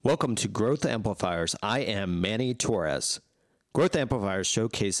Welcome to Growth Amplifiers. I am Manny Torres. Growth Amplifiers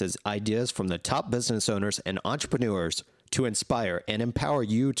showcases ideas from the top business owners and entrepreneurs to inspire and empower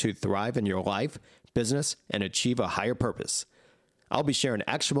you to thrive in your life, business, and achieve a higher purpose. I'll be sharing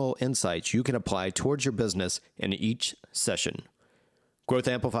actionable insights you can apply towards your business in each session. Growth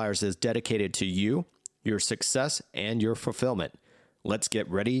Amplifiers is dedicated to you, your success, and your fulfillment. Let's get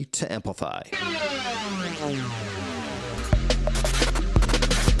ready to amplify.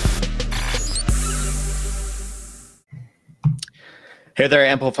 Hey there,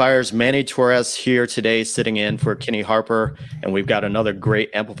 Amplifiers. Manny Torres here today, sitting in for Kenny Harper, and we've got another great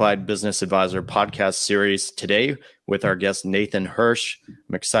Amplified Business Advisor podcast series today with our guest, Nathan Hirsch.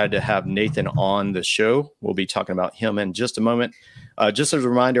 I'm excited to have Nathan on the show. We'll be talking about him in just a moment. Just as a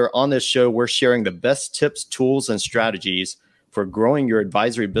reminder, on this show, we're sharing the best tips, tools, and strategies for growing your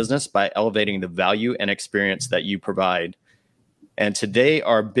advisory business by elevating the value and experience that you provide. And today,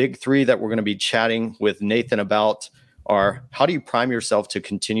 our big three that we're going to be chatting with Nathan about are: how do you prime yourself to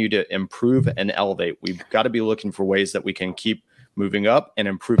continue to improve and elevate? We've got to be looking for ways that we can keep moving up and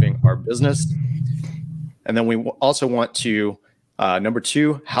improving our business. And then we also want to, number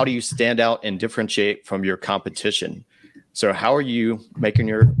two, how do you stand out and differentiate from your competition? So how are you making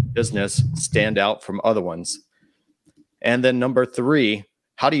your business stand out from other ones? And then number three,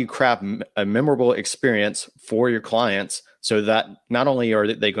 how do you craft a memorable experience for your clients so that not only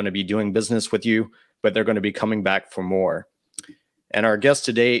are they going to be doing business with you, but they're going to be coming back for more. And our guest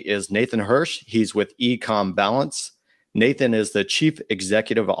today is Nathan Hirsch. He's with Ecom Balance. Nathan is the Chief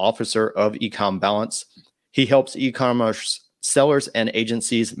Executive Officer of Ecom Balance. He helps e-commerce sellers and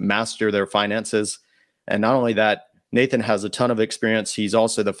agencies master their finances. And not only that, Nathan has a ton of experience. He's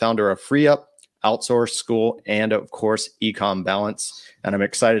also the founder of FreeUp, Outsource School, and of course, Ecom Balance. And I'm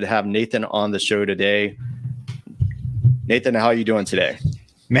excited to have Nathan on the show today. Nathan, how are you doing today?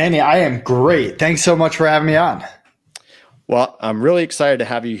 Manny, I am great. Thanks so much for having me on. Well, I'm really excited to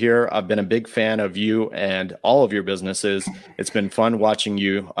have you here. I've been a big fan of you and all of your businesses. It's been fun watching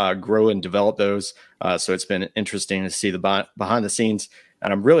you grow and develop those. So it's been interesting to see the behind the scenes.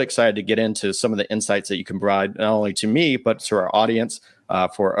 And I'm really excited to get into some of the insights that you can provide, not only to me, but to our audience,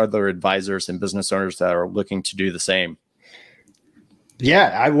 for other advisors and business owners that are looking to do the same.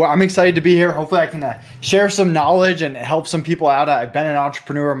 Yeah, I'm excited to be here. Hopefully I can share some knowledge and help some people out. I've been an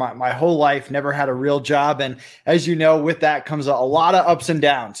entrepreneur my whole life, never had a real job. And as you know, with that comes a lot of ups and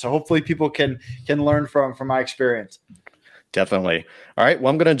downs. So hopefully people can learn from my experience. Definitely. All right.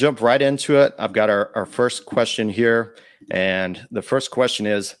 Well, I'm going to jump right into it. I've got our first question here. And the first question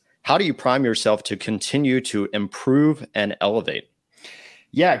is, how do you prime yourself to continue to improve and elevate?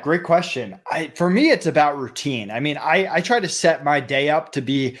 Yeah, great question. For me, it's about routine. I mean, I try to set my day up to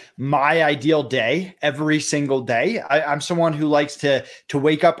be my ideal day every single day. I'm someone who likes to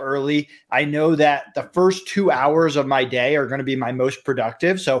wake up early. I know that the first 2 hours of my day are going to be my most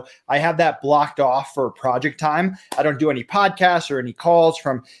productive. So I have that blocked off for project time. I don't do any podcasts or any calls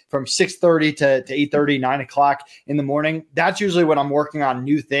from 6:30 to 8:30, 9 o'clock in the morning. That's usually when I'm working on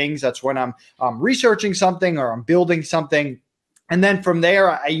new things. That's when I'm researching something or I'm building something. And then from there,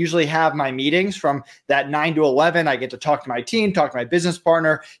 I usually have my meetings from that 9 to 11. I get to talk to my team, talk to my business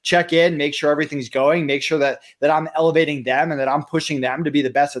partner, check in, make sure everything's going, make sure that I'm elevating them and that I'm pushing them to be the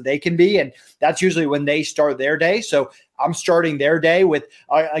best that they can be. And that's usually when they start their day. So I'm starting their day with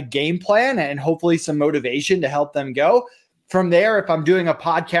a game plan and hopefully some motivation to help them go. From there, if I'm doing a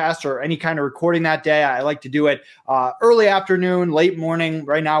podcast or any kind of recording that day, I like to do it early afternoon, late morning.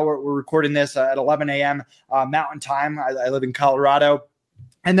 Right now, we're recording this at 11 a.m. Mountain Time. I live in Colorado.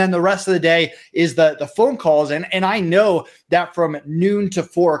 And then the rest of the day is the phone calls. And I know that from noon to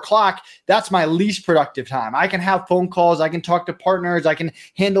 4 o'clock, that's my least productive time. I can have phone calls. I can talk to partners. I can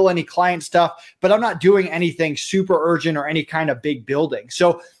handle any client stuff, but I'm not doing anything super urgent or any kind of big building.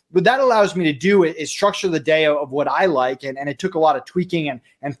 So what that allows me to do is structure the day of what I like. And it took a lot of tweaking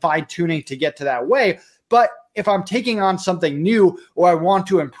and fine tuning to get to that way. But if I'm taking on something new or I want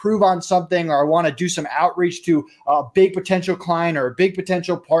to improve on something or I want to do some outreach to a big potential client or a big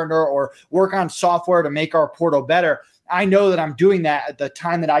potential partner or work on software to make our portal better, I know that I'm doing that at the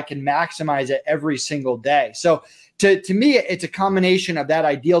time that I can maximize it every single day. So to me, it's a combination of that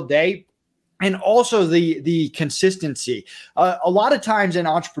ideal day and also the consistency. A lot of times in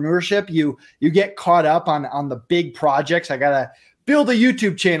entrepreneurship, you get caught up on the big projects. I got to build a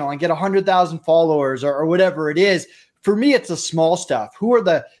YouTube channel and get 100,000 followers or whatever it is. For me, it's the small stuff. Who are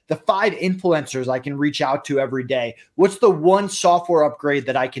the 5 influencers I can reach out to every day? What's the one software upgrade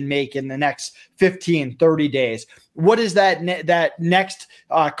that I can make in the next 15, 30 days? What is that next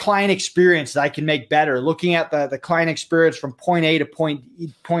client experience that I can make better? Looking at the client experience from point A to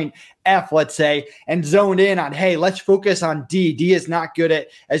point F, let's say, and zoned in on, hey, let's focus on D. D is not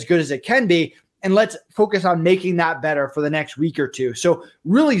as good as it can be. And let's focus on making that better for the next week or two. So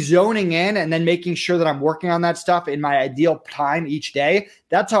really zoning in and then making sure that I'm working on that stuff in my ideal time each day.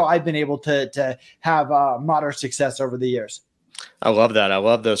 That's how I've been able to have moderate success over the years. I love that. I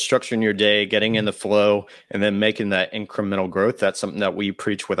love the structuring your day, getting in the flow, and then making that incremental growth. That's something that we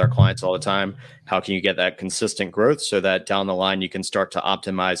preach with our clients all the time. How can you get that consistent growth so that down the line you can start to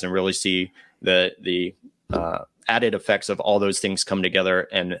optimize and really see the added effects of all those things come together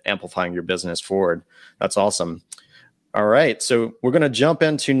and amplifying your business forward. That's awesome. All right. So we're going to jump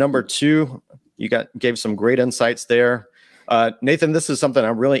into number 2. You gave some great insights there. Nathan, this is something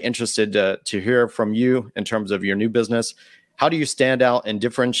I'm really interested to hear from you in terms of your new business. How do you stand out and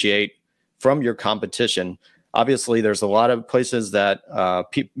differentiate from your competition? Obviously, there's a lot of places that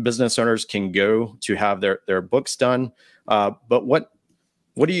business owners can go to have their books done. But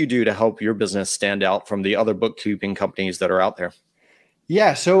what do you do to help your business stand out from the other bookkeeping companies that are out there?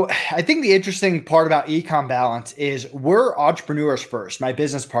 Yeah. So I think the interesting part about Ecom Balance is we're entrepreneurs first, my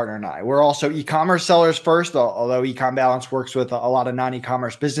business partner and I. We're also e-commerce sellers first, although Ecom Balance works with a lot of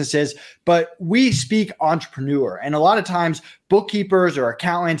non-e-commerce businesses, but we speak entrepreneur. And a lot of times bookkeepers or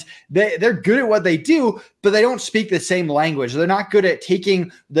accountants, they're good at what they do, but they don't speak the same language. They're not good at taking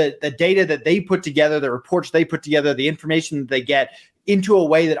the data that they put together, the reports they put together, the information that they get into a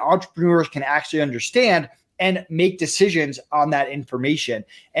way that entrepreneurs can actually understand and make decisions on that information.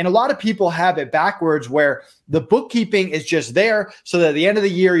 And a lot of people have it backwards where the bookkeeping is just there so that at the end of the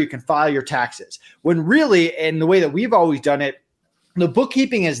year, you can file your taxes. When really, in the way that we've always done it, the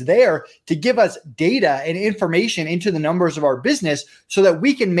bookkeeping is there to give us data and information into the numbers of our business so that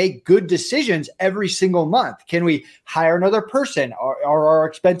we can make good decisions every single month. Can we hire another person? Are our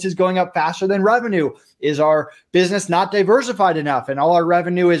expenses going up faster than revenue? Is our business not diversified enough and all our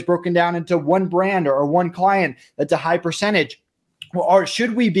revenue is broken down into one brand or one client that's a high percentage? Or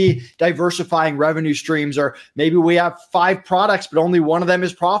should we be diversifying revenue streams? Or maybe we have 5 products, but only one of them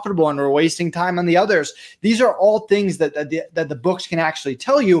is profitable and we're wasting time on the others. These are all things that the books can actually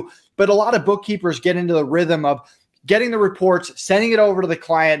tell you. But a lot of bookkeepers get into the rhythm of getting the reports, sending it over to the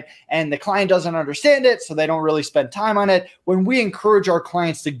client, and the client doesn't understand it, so they don't really spend time on it. When we encourage our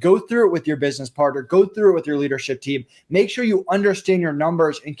clients to go through it with your business partner, go through it with your leadership team, make sure you understand your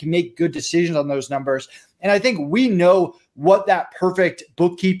numbers and can make good decisions on those numbers. And I think we know what that perfect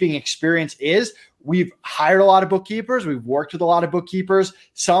bookkeeping experience is. We've hired a lot of bookkeepers. We've worked with a lot of bookkeepers,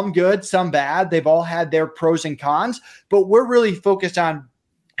 some good, some bad. They've all had their pros and cons, but we're really focused on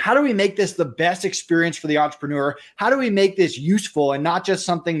how do we make this the best experience for the entrepreneur? How do we make this useful and not just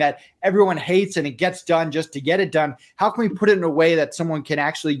something that everyone hates and it gets done just to get it done? How can we put it in a way that someone can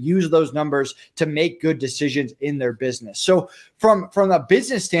actually use those numbers to make good decisions in their business? So from a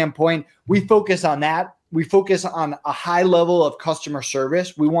business standpoint, we focus on that. We focus on a high level of customer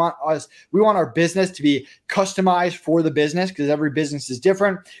service. We want our business to be customized for the business because every business is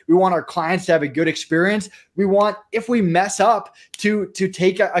different. We want our clients to have a good experience. We want, if we mess up, to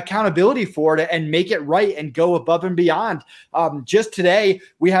take accountability for it and make it right and go above and beyond. Just today,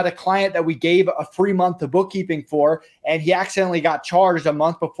 we had a client that we gave a free month of bookkeeping for, and he accidentally got charged a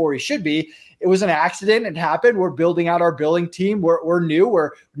month before he should be. It was an accident. It happened. We're building out our billing team. We're new. We're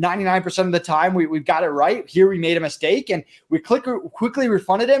 99% of the time we've got it right. Here we made a mistake and we quickly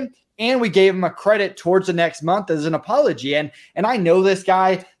refunded him, and we gave him a credit towards the next month as an apology. And I know this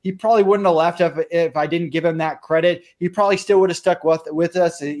guy. He probably wouldn't have left if I didn't give him that credit. He probably still would have stuck with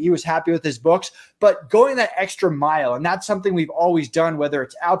us. He was happy with his books. But going that extra mile, and that's something we've always done, whether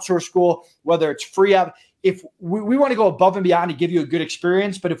it's outsource school, whether it's free up. If we want to go above and beyond to give you a good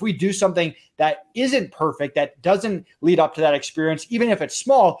experience, but if we do something that isn't perfect, that doesn't lead up to that experience, even if it's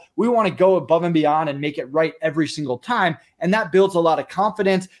small, we want to go above and beyond and make it right every single time. And that builds a lot of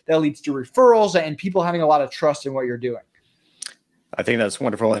confidence that leads to referrals and people having a lot of trust in what you're doing. I think that's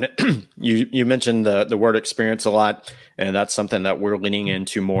wonderful. And you mentioned the word experience a lot, and that's something that we're leaning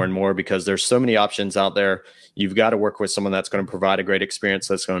into more and more because there's so many options out there. You've got to work with someone that's going to provide a great experience,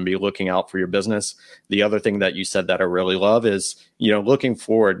 that's going to be looking out for your business. The other thing that you said that I really love is, looking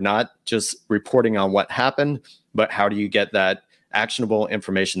forward, not just reporting on what happened, but how do you get that actionable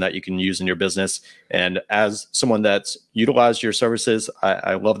information that you can use in your business. And as someone that's utilized your services,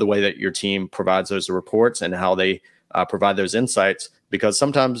 I love the way that your team provides those reports and how they provide those insights because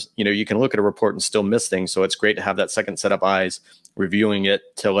sometimes, you can look at a report and still miss things. So it's great to have that second set of eyes reviewing it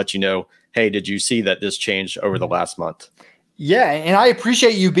to let you know, hey, did you see that this changed over the last month? Yeah, and I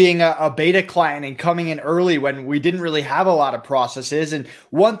appreciate you being a beta client and coming in early when we didn't really have a lot of processes. And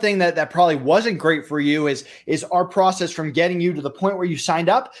one thing that probably wasn't great for you is our process from getting you to the point where you signed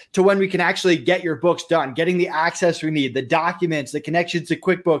up to when we can actually get your books done, getting the access we need, the documents, the connections to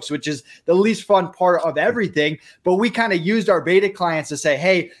QuickBooks, which is the least fun part of everything. But we kind of used our beta clients to say,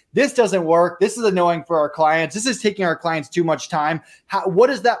 hey, this doesn't work. This is annoying for our clients. This is taking our clients too much time. What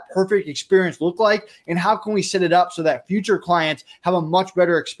does that perfect experience look like? And how can we set it up so that future clients have a much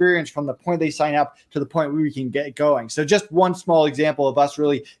better experience from the point they sign up to the point where we can get going? So just one small example of us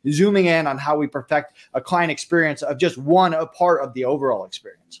really zooming in on how we perfect a client experience of just a part of the overall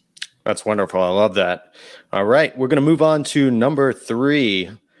experience. That's wonderful. I love that. All right. We're going to move on to number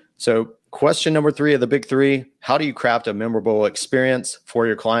 3. So question number 3 of the big 3, how do you craft a memorable experience for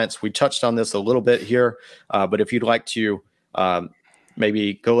your clients? We touched on this a little bit here, but if you'd like to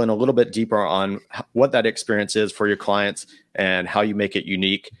maybe go in a little bit deeper on what that experience is for your clients and how you make it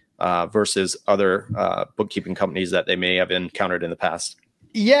unique versus other bookkeeping companies that they may have encountered in the past.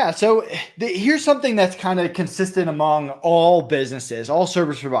 Yeah. So here's something that's kind of consistent among all businesses, all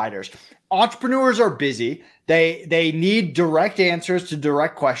service providers. Entrepreneurs are busy. They need direct answers to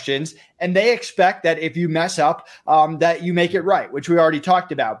direct questions, and they expect that if you mess up, that you make it right, which we already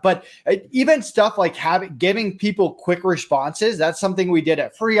talked about. But even stuff like giving people quick responses, that's something we did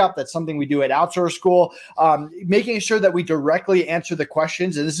at FreeUp. That's something we do at Outsource School, making sure that we directly answer the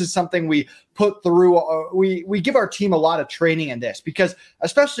questions. And this is something we put through. We give our team a lot of training in this because,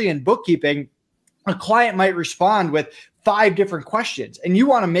 especially in bookkeeping, a client might respond with 5 different questions, and you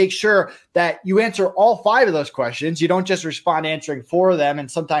want to make sure that you answer all 5 of those questions. You don't just respond answering 4 of them, and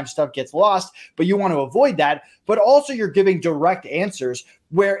sometimes stuff gets lost, but you want to avoid that. But also you're giving direct answers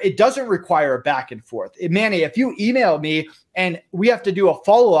where it doesn't require a back and forth. Manny, if you email me and we have to do a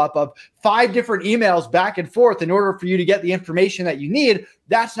follow-up of 5 different emails back and forth in order for you to get the information that you need,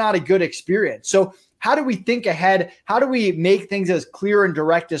 that's not a good experience. So how do we think ahead? How do we make things as clear and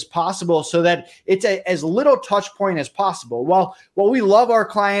direct as possible so that it's as little touch point as possible? While we love our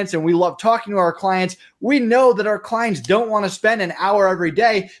clients and we love talking to our clients, we know that our clients don't want to spend an hour every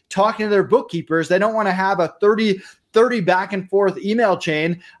day talking to their bookkeepers. They don't want to have a 30 back and forth email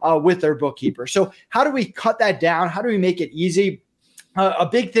chain with their bookkeeper. So how do we cut that down? How do we make it easy? A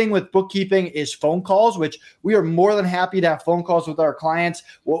big thing with bookkeeping is phone calls, which we are more than happy to have phone calls with our clients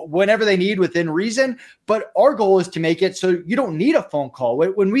whenever they need within reason. But our goal is to make it so you don't need a phone call.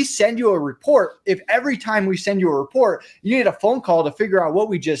 When we send you a report, if every time we send you a report, you need a phone call to figure out what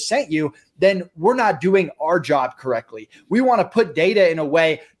we just sent you, then we're not doing our job correctly. We want to put data in a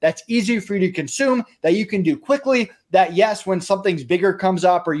way that's easy for you to consume, that you can do quickly, that yes, when something's bigger comes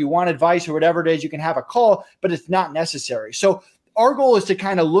up or you want advice or whatever it is, you can have a call, but it's not necessary. So our goal is to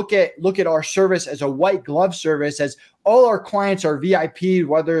kind of look at our service as a white glove service, as all our clients are VIP,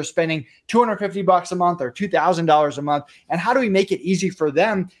 whether they're spending $250 a month or $2,000 a month. And how do we make it easy for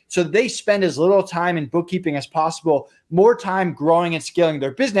them so they spend as little time in bookkeeping as possible, more time growing and scaling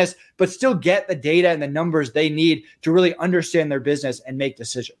their business, but still get the data and the numbers they need to really understand their business and make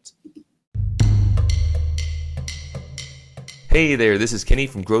decisions. Hey there, this is Kenny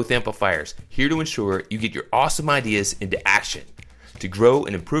from Growth Amplifiers, here to ensure you get your awesome ideas into action to grow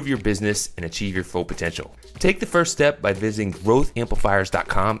and improve your business and achieve your full potential. Take the first step by visiting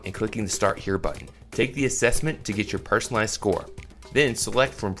growthamplifiers.com and clicking the Start Here button. Take the assessment to get your personalized score. Then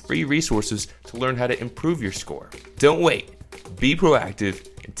select from free resources to learn how to improve your score. Don't wait. Be proactive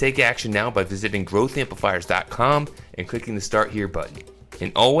and take action now by visiting growthamplifiers.com and clicking the Start Here button.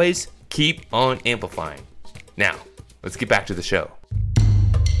 And always keep on amplifying. Now, let's get back to the show.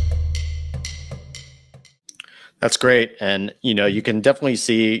 That's great. And, you can definitely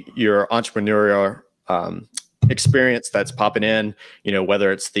see your entrepreneurial experience that's popping in,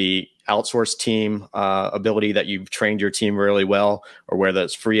 whether it's the outsource team ability that you've trained your team really well, or whether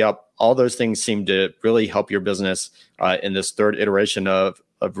it's FreeUp. All those things seem to really help your business in this third iteration of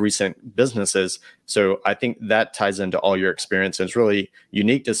recent businesses. So I think that ties into all your experience. And it's really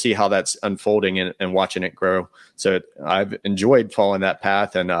unique to see how that's unfolding and watching it grow. So I've enjoyed following that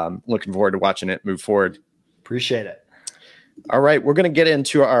path and looking forward to watching it move forward. Appreciate it. All right, we're going to get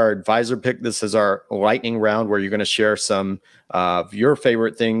into our advisor pick. This is our lightning round where you're going to share some of your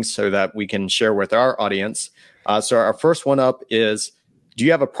favorite things so that we can share with our audience. So our first one up is, do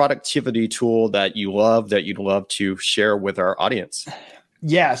you have a productivity tool that you love that you'd love to share with our audience?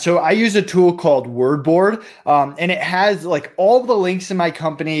 Yeah, so I use a tool called WordBoard, and it has like all the links in my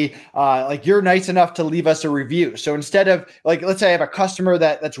company. Like you're nice enough to leave us a review. So instead of like, let's say I have a customer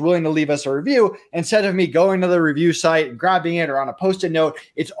that's willing to leave us a review, instead of me going to the review site and grabbing it or on a Post-it note,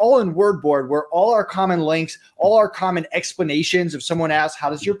 it's all in WordBoard where all our common links, all our common explanations. If someone asks, how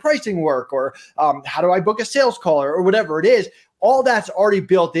does your pricing work? Or how do I book a sales call or whatever it is, all that's already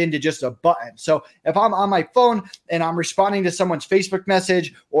built into just a button. So if I'm on my phone and I'm responding to someone's Facebook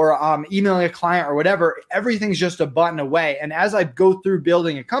message or I'm emailing a client or whatever, everything's just a button away. And as I go through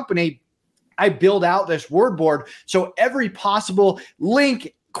building a company, I build out this word board. So every possible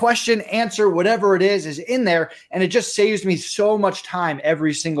link, question, answer, whatever it is in there. And it just saves me so much time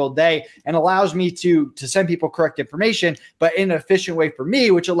every single day and allows me to send people correct information, but in an efficient way for me,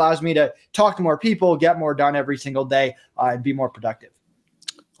 which allows me to talk to more people, get more done every single day, and be more productive.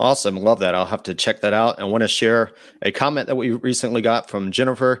 Awesome. Love that. I'll have to check that out. I want to share a comment that we recently got from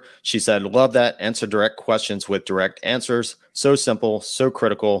Jennifer. She said, love that. Answer direct questions with direct answers. So simple, so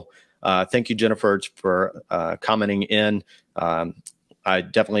critical. Thank you, Jennifer, for commenting in. I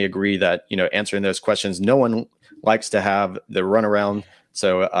definitely agree that, answering those questions, no one likes to have the runaround.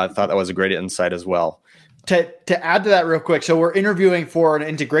 So I thought that was a great insight as well. To add to that real quick, so we're interviewing for an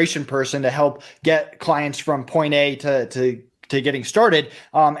integration person to help get clients from point A to getting started.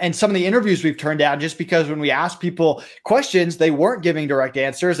 And some of the interviews we've turned down just because when we asked people questions, they weren't giving direct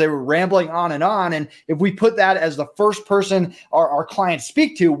answers. They were rambling on. And if we put that as the first person our clients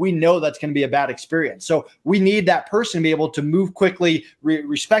speak to, we know that's going to be a bad experience. So we need that person to be able to move quickly,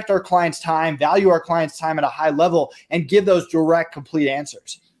 respect our client's time, value our client's time at a high level, and give those direct, complete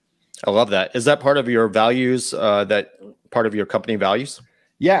answers. I love that. Is that part of your values, that part of your company values?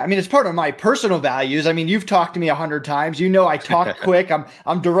 Yeah, I mean, it's part of my personal values. I mean, you've talked to me 100 times. I talk quick.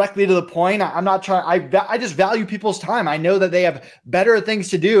 I'm directly to the point. I'm not trying. I just value people's time. I know that they have better things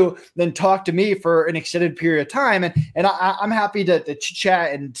to do than talk to me for an extended period of time. And I'm happy to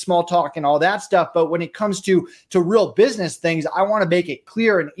chat and small talk and all that stuff. But when it comes to real business things, I want to make it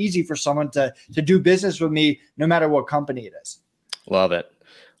clear and easy for someone to do business with me, no matter what company it is. Love it.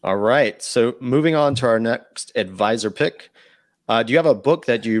 All right. So moving on to our next advisor pick. Do you have a book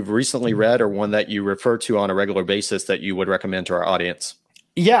that you've recently read or one that you refer to on a regular basis that you would recommend to our audience?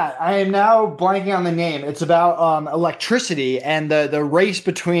 Yeah, I am now blanking on the name. It's about electricity and the race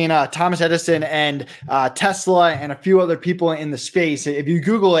between Thomas Edison and Tesla and a few other people in the space. If you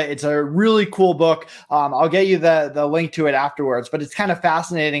Google it, it's a really cool book. I'll get you the link to it afterwards. But it's kind of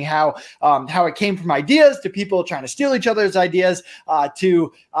fascinating how it came from ideas to people trying to steal each other's ideas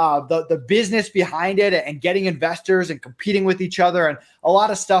to the business behind it and getting investors and competing with each other and a lot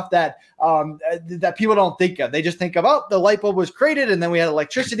of stuff that people don't think of. They just think of, the light bulb was created and then we had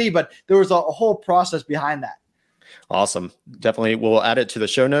electricity, but there was a whole process behind that. Awesome. Definitely. We'll add it to the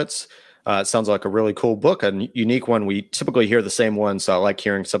show notes. It sounds like a really cool book, a unique one. We typically hear the same one, so I like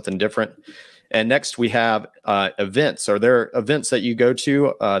hearing something different. And next we have events. Are there events that you go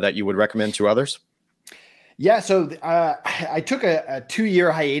to that you would recommend to others? Yeah, so I took a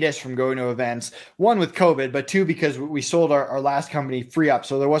 2-year hiatus from going to events, one with COVID, but two because we sold our last company, FreeUp,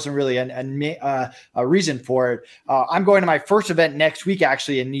 so there wasn't really a reason for it. I'm going to my first event next week,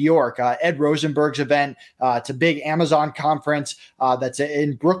 actually, in New York, Ed Rosenberg's event. It's a big Amazon conference that's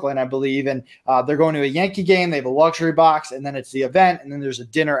in Brooklyn, I believe, and they're going to a Yankee game. They have a luxury box, and then it's the event, and then there's a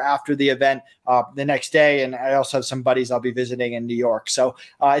dinner after the event the next day, and I also have some buddies I'll be visiting in New York. So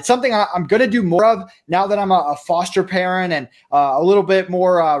it's something I'm going to do more of now that I'm a foster parent and a little bit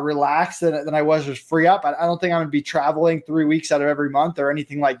more relaxed than I was with FreeUp. I don't think I'm going to be traveling 3 weeks out of every month or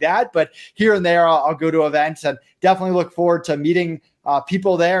anything like that. But here and there, I'll go to events and definitely look forward to meeting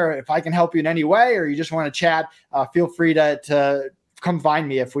people there. If I can help you in any way or you just want to chat, feel free to come find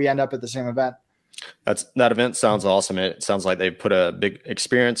me if we end up at the same event. That event sounds awesome. It sounds like they put a big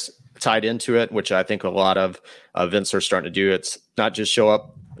experience tied into it, which I think a lot of events are starting to do. It's not just show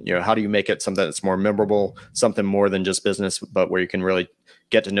up. How do you make it something that's more memorable, something more than just business, but where you can really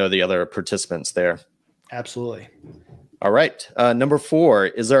get to know the other participants there? Absolutely. All right. Number 4,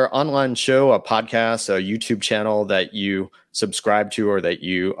 is there an online show, a podcast, a YouTube channel that you subscribe to or that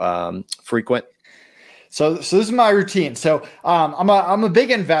you frequent? So this is my routine. So I'm a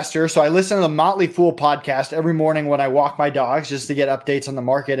big investor. So I listen to the Motley Fool podcast every morning when I walk my dogs just to get updates on the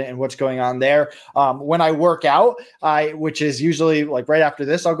market and what's going on there. When I work out, which is usually like right after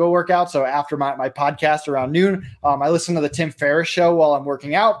this, I'll go work out. So after my podcast around noon, I listen to the Tim Ferriss show while I'm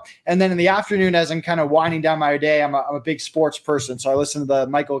working out. And then in the afternoon, as I'm kind of winding down my day, I'm a big sports person. So I listen to the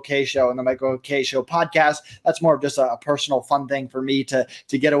Michael Kay show and the Michael Kay show podcast. That's more of just a personal fun thing for me to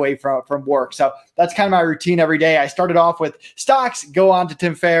get away from work. So that's kind of my my routine every day. I started off with stocks, go on to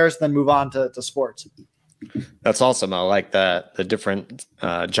Tim Ferriss, then move on to sports. That's awesome. I like that, the different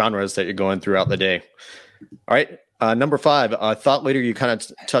genres that you're going throughout the day. All right. Number 5, thought leader. You kind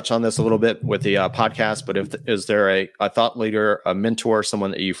of touch on this a little bit with the podcast, but is there a thought leader, a mentor,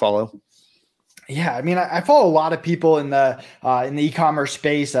 someone that you follow? Yeah, I mean, I follow a lot of people in the e-commerce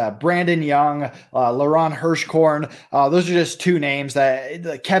space. Brandon Young, Laurent Hirschkorn. Those are just 2 names.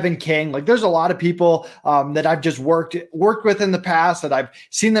 That Kevin King. Like, there's a lot of people that I've just worked with in the past. That I've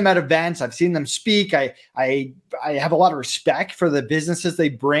seen them at events. I've seen them speak. I have a lot of respect for the businesses they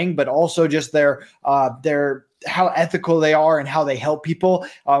bring, but also just their how ethical they are and how they help people.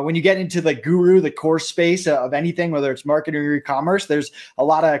 When you get into the course space of anything, whether it's marketing or e-commerce, there's a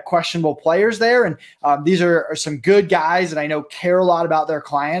lot of questionable players there. And these are some good guys that I know care a lot about their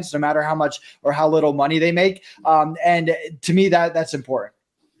clients, no matter how much or how little money they make. And to me, that's important.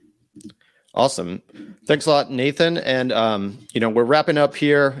 Awesome. Thanks a lot, Nathan. And, we're wrapping up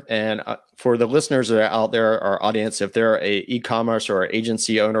here. And for the listeners that are out there, our audience, if they're a e-commerce or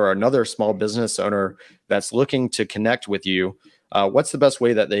agency owner or another small business owner that's looking to connect with you, what's the best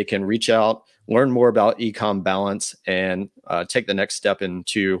way that they can reach out, learn more about Ecom Balance, and take the next step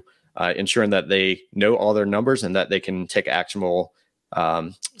into ensuring that they know all their numbers and that they can take actionable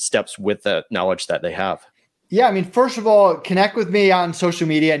steps with the knowledge that they have? Yeah, I mean, first of all, connect with me on social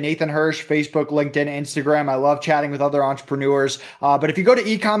media, Nathan Hirsch, Facebook, LinkedIn, Instagram. I love chatting with other entrepreneurs. But if you go to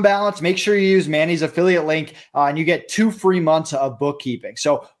Ecom Balance, make sure you use Manny's affiliate link and you get 2 free months of bookkeeping.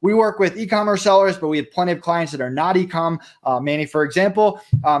 So we work with e-commerce sellers, but we have plenty of clients that are not e-com, Manny, for example.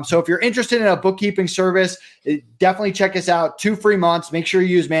 So if you're interested in a bookkeeping service, definitely check us out. 2 free months. Make sure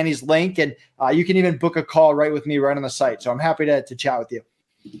you use Manny's link, and you can even book a call right with me right on the site. So I'm happy to chat with you.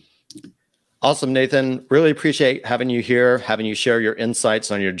 Awesome, Nathan. Really appreciate having you here, having you share your insights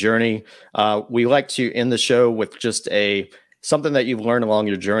on your journey. We like to end the show with just something that you've learned along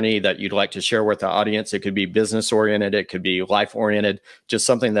your journey that you'd like to share with the audience. It could be business oriented, it could be life oriented, just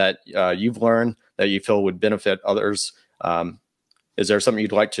something that you've learned that you feel would benefit others. Is there something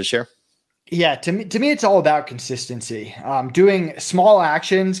you'd like to share? Yeah, to me, it's all about consistency. Doing small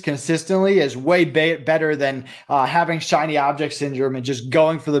actions consistently is way better than having shiny object syndrome and just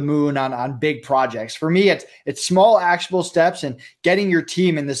going for the moon on big projects. For me, it's small actionable steps and getting your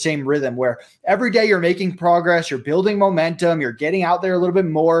team in the same rhythm where every day you're making progress, you're building momentum, you're getting out there a little bit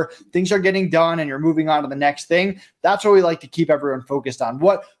more, things are getting done, and you're moving on to the next thing. That's what we like to keep everyone focused on.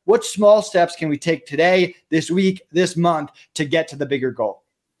 What small steps can we take today, this week, this month to get to the bigger goal?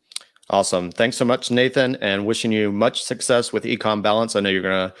 Awesome. Thanks so much, Nathan, and wishing you much success with Ecom Balance. I know you're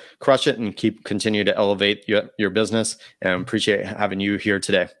going to crush it and continue to elevate your business, and appreciate having you here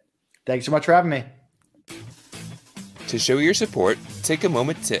today. Thanks so much for having me. To show your support, take a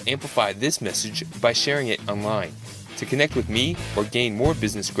moment to amplify this message by sharing it online. To connect with me or gain more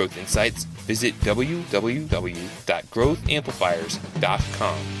business growth insights, visit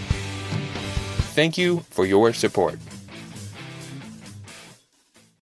www.growthamplifiers.com. Thank you for your support.